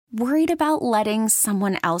Worried about letting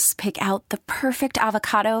someone else pick out the perfect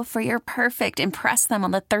avocado for your perfect impress them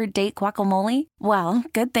on the third date guacamole? Well,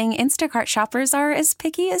 good thing Instacart shoppers are as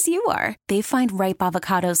picky as you are. They find ripe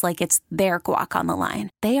avocados like it's their guac on the line.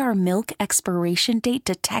 They are milk expiration date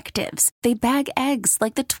detectives. They bag eggs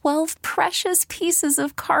like the 12 precious pieces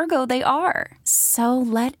of cargo they are. So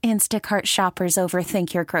let Instacart shoppers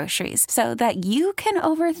overthink your groceries so that you can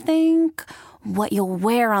overthink what you'll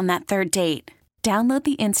wear on that third date. Download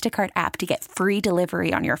the Instacart app to get free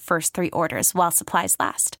delivery on your first 3 orders while supplies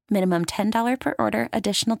last. Minimum $10 per order.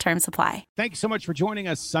 Additional terms apply. Thanks so much for joining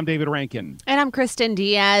us. I'm David Rankin. And I'm Kristen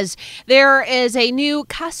Diaz. There is a new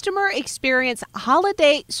customer experience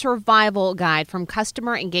holiday survival guide from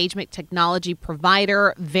customer engagement technology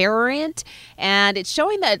provider Variant. And it's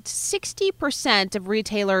showing that 60% of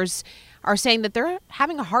retailers are saying that they're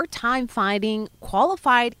having a hard time finding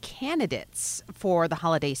qualified candidates for the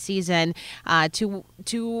holiday season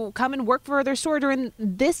to come and work for their store during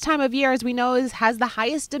this time of year, as we know, has the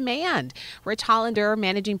highest demand. Rich Hollander,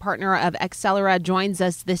 managing partner of Accelera, joins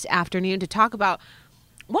us this afternoon to talk about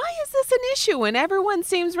why is this an issue and everyone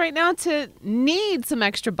seems right now to need some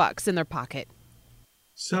extra bucks in their pocket.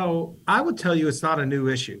 So I would tell you it's not a new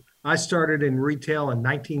issue. I started in retail in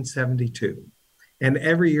 1972. And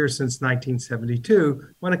every year since 1972,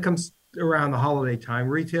 when it comes around the holiday time,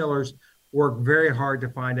 retailers work very hard to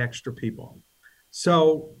find extra people.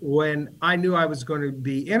 So when I knew I was going to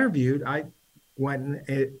be interviewed, I went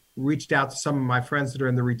and reached out to some of my friends that are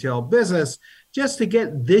in the retail business just to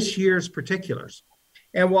get this year's particulars.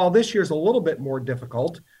 And while this year's a little bit more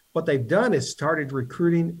difficult, what they've done is started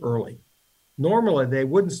recruiting early. Normally, they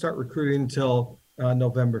wouldn't start recruiting until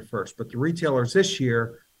November 1st, but the retailers this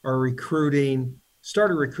year are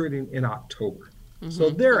started recruiting in October. Mm-hmm.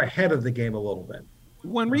 So they're ahead of the game a little bit.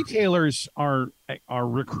 When retailers are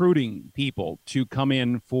recruiting people to come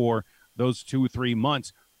in for those 2-3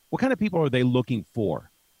 months, what kind of people are they looking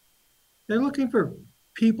for? They're looking for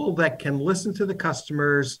people that can listen to the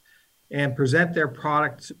customers and present their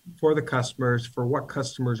products for the customers for what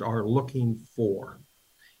customers are looking for.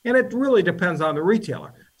 And it really depends on the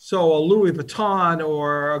retailer. So a Louis Vuitton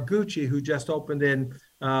or a Gucci who just opened in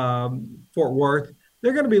Fort Worth,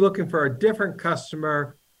 they're going to be looking for a different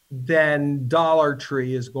customer than Dollar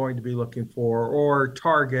Tree is going to be looking for, or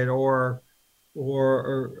Target, or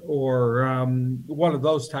one of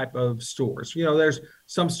those type of stores. You know, there's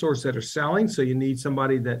some stores that are selling, so you need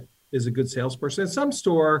somebody that is a good salesperson. In some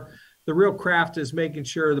store, the real craft is making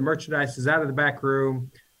sure the merchandise is out of the back room,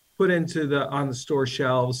 put into on the store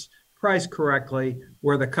shelves, priced correctly,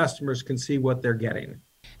 where the customers can see what they're getting.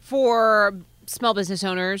 For small business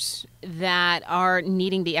owners that are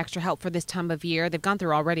needing the extra help for this time of year, they've gone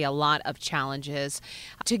through already a lot of challenges.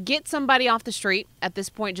 To get somebody off the street at this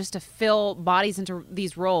point, just to fill bodies into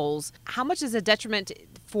these roles, how much is a detriment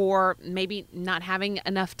for maybe not having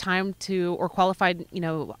enough time to, or qualified,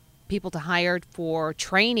 people to hire for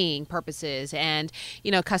training purposes and,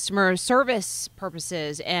 customer service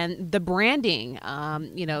purposes and the branding,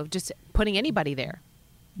 just putting anybody there?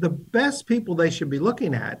 The best people they should be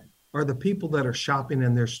looking at are the people that are shopping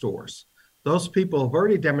in their stores. Those people have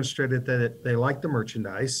already demonstrated that they like the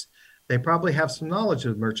merchandise. They probably have some knowledge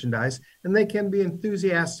of the merchandise, and they can be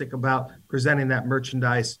enthusiastic about presenting that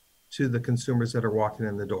merchandise to the consumers that are walking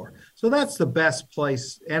in the door. So that's the best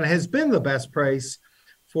place, and has been the best place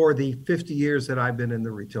for the 50 years that I've been in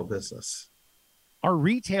the retail business. Are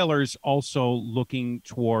retailers also looking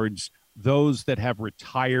towards those that have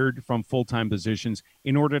retired from full-time positions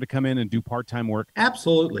in order to come in and do part-time work?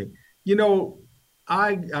 Absolutely.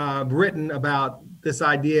 I've written about this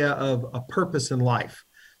idea of a purpose in life.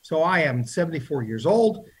 So I am 74 years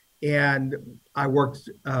old, and I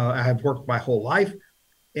have worked my whole life.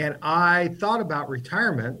 And I thought about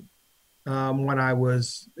retirement when I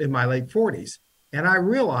was in my late 40s. And I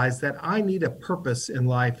realized that I need a purpose in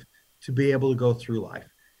life to be able to go through life.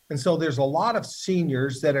 And so there's a lot of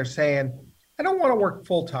seniors that are saying, I don't want to work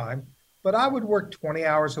full time, but I would work 20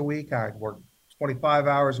 hours a week. I'd work 25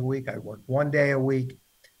 hours a week. I'd work 1 day a week.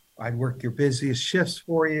 I'd work your busiest shifts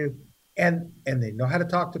for you. And they know how to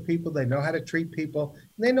talk to people. They know how to treat people.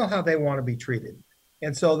 And they know how they want to be treated.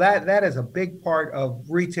 And so that is a big part of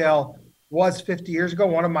retail. Was 50 years ago.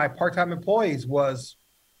 One of my part-time employees was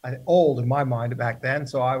old in my mind back then.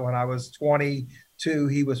 So when I was 22,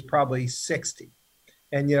 he was probably 60.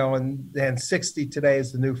 And 60 today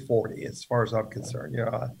is the new 40, as far as I'm concerned.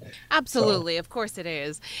 Absolutely. So. Of course it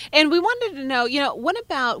is. And we wanted to know, what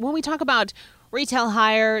about when we talk about retail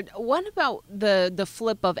hire, what about the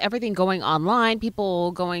flip of everything going online,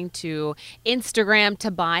 people going to Instagram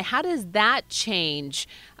to buy? How does that change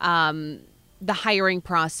the hiring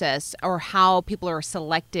process or how people are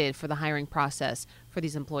selected for the hiring process for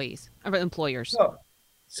these employers?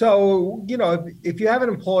 So if you have an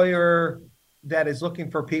employer that is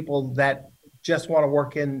looking for people that just want to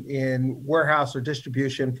work in warehouse or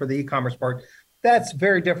distribution for the e-commerce part, that's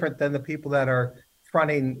very different than the people that are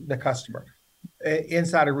fronting the customer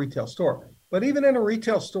inside a retail store. But even in a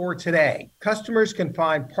retail store today, customers can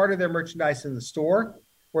find part of their merchandise in the store,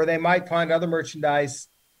 where they might find other merchandise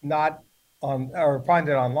or find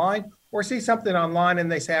it online, or see something online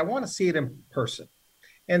and they say, I want to see it in person.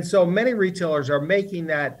 And so many retailers are making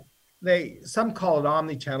that, some call it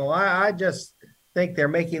omni-channel. I just think they're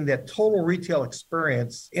making the total retail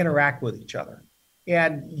experience interact with each other.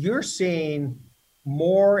 And you're seeing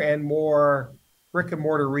more and more brick and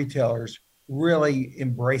mortar retailers really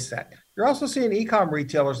embrace that. You're also seeing e-com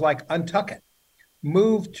retailers like Untuckit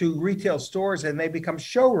move to retail stores, and they become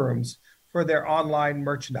showrooms for their online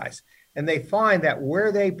merchandise. And they find that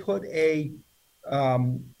where they put a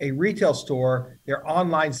retail store, their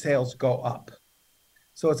online sales go up.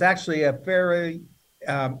 So it's actually a very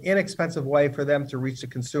inexpensive way for them to reach the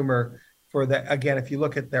consumer again, if you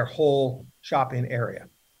look at their whole shopping area.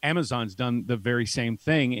 Amazon's done the very same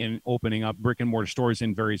thing in opening up brick and mortar stores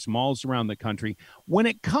in various malls around the country. When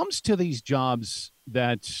it comes to these jobs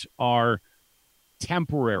that are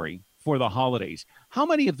temporary for the holidays, how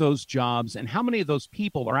many of those jobs and how many of those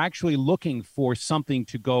people are actually looking for something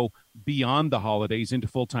to go beyond the holidays into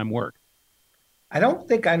full-time work? I don't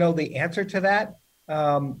think I know the answer to that.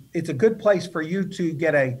 It's a good place for you to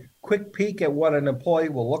get a quick peek at what an employee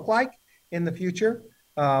will look like in the future.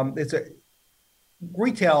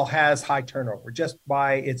 Retail has high turnover just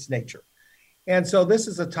by its nature. And so this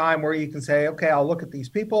is a time where you can say, okay, I'll look at these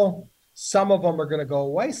people. Some of them are going to go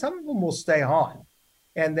away. Some of them will stay on,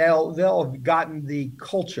 and they'll have gotten the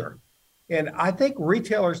culture. And I think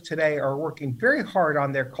retailers today are working very hard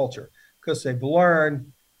on their culture because they've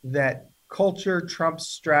learned that culture trumps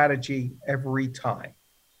strategy every time.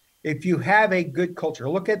 If you have a good culture,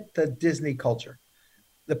 look at the Disney culture.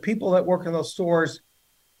 The people that work in those stores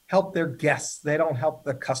help their guests. They don't help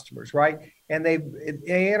the customers, right? And they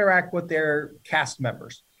interact with their cast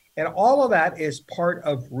members. And all of that is part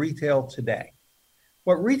of retail today.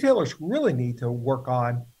 What retailers really need to work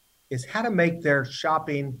on is how to make their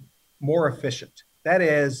shopping more efficient. That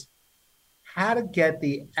is, how to get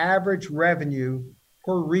the average revenue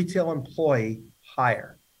per retail employee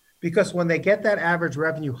higher. Because when they get that average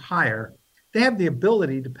revenue higher, they have the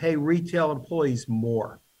ability to pay retail employees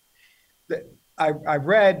more. I've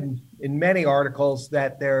read in many articles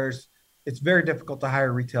that it's very difficult to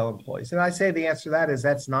hire retail employees. And I say the answer to that is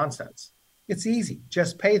that's nonsense. It's easy,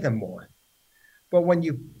 just pay them more. But when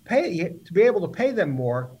to be able to pay them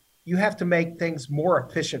more, you have to make things more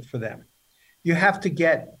efficient for them. You have to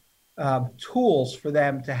get tools for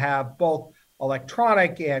them to have both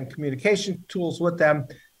electronic and communication tools with them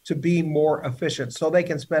to be more efficient so they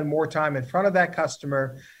can spend more time in front of that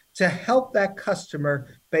customer to help that customer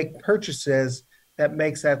make purchases that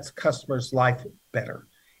makes that customer's life better.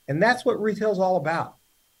 And that's what retail is all about.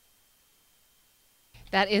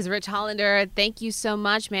 That is Rich Hollander. Thank you so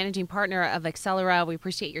much, managing partner of Accelera. We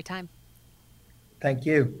appreciate your time. Thank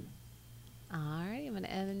you. All right, I'm going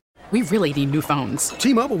to end. We really need new phones.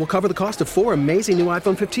 T-Mobile will cover the cost of 4 amazing new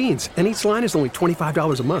iPhone 15s, and each line is only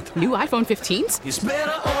 $25 a month. New iPhone 15s? It's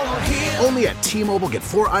better over here. Only at T-Mobile, get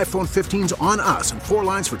 4 iPhone 15s on us and 4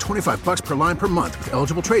 lines for $25 per line per month with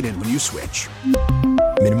eligible trade-in when you switch.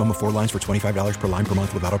 Minimum of 4 lines for $25 per line per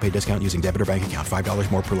month with autopay discount using debit or bank account.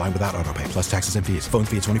 $5 more per line without autopay, plus taxes and fees. Phone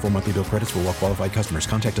fee at 24 monthly bill credits for well-qualified customers.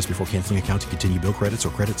 Contact us before canceling account to continue bill credits or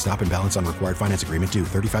credit stop and balance on required finance agreement due.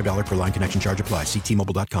 $35 per line connection charge applies. See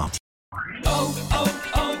T-Mobile.com.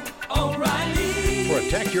 O'Reilly.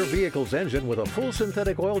 Protect your vehicle's engine with a full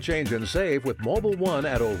synthetic oil change and save with Mobil 1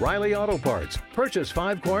 at O'Reilly Auto Parts. Purchase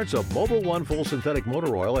 5 quarts of Mobil 1 full synthetic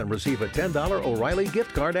motor oil and receive a $10 O'Reilly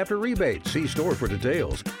gift card after rebate. See store for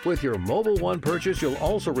details. With your Mobil 1 purchase, you'll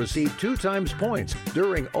also receive 2 times points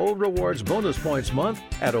during O Rewards Bonus Points Month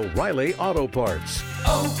at O'Reilly Auto Parts.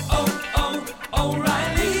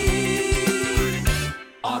 O'Reilly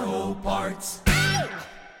Auto Parts.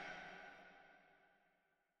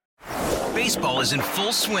 Baseball is in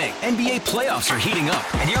full swing. NBA playoffs are heating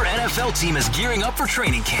up, and your NFL team is gearing up for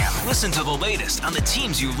training camp. Listen to the latest on the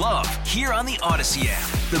teams you love here on the Odyssey app.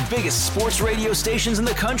 The biggest sports radio stations in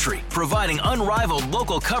the country, providing unrivaled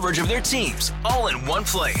local coverage of their teams, all in one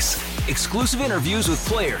place. Exclusive interviews with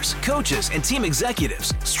players, coaches, and team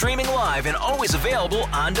executives, streaming live and always available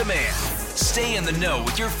on demand. Stay in the know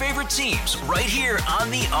with your favorite teams right here on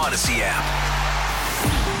the Odyssey app.